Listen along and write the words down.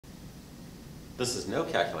This is no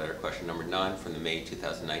calculator question number 9 from the May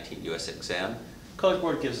 2019 U.S. exam. College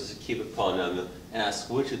Board gives us a cubic polynomial and asks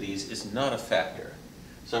which of these is not a factor.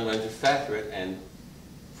 So I'm going to factor it, and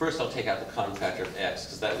first I'll take out the common factor of x,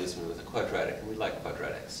 because that leaves me with a quadratic, and we like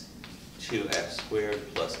quadratics. 2x squared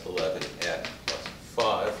plus 11x plus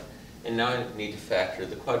 5. And now I need to factor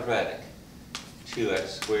the quadratic. 2x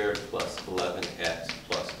squared plus 11x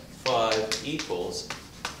plus 5 equals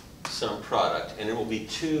some product, and it will be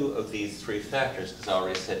two of these three factors, because I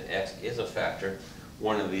already said x is a factor.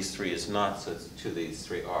 One of these three is not, so two of these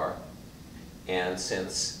three are. And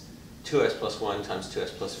since 2x plus 1 times 2x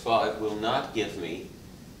plus 5 will not give me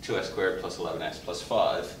 2x squared plus 11x plus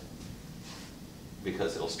 5,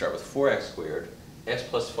 because it'll start with 4x squared, x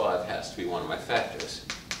plus 5 has to be one of my factors.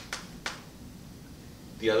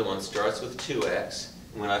 The other one starts with 2x,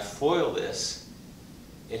 and when I FOIL this,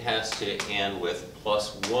 it has to end with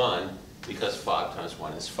plus 1, because 5 times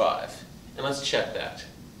 1 is 5. And let's check that.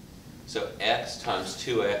 So x times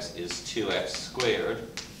 2x is 2x squared,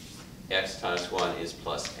 x times 1 is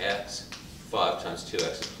plus x, 5 times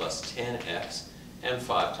 2x is plus 10x, and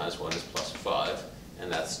 5 times 1 is plus 5, and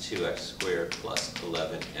that's 2x squared plus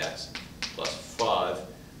 11x plus 5,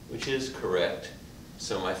 which is correct.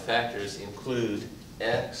 So my factors include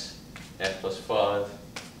x, x plus 5,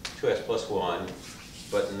 2x plus 1,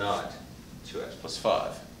 but not 2x plus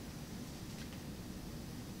 5.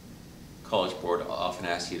 College Board often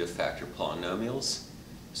asks you to factor polynomials,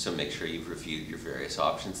 so make sure you've reviewed your various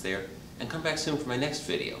options there, and come back soon for my next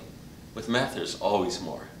video. With math, there's always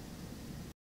more.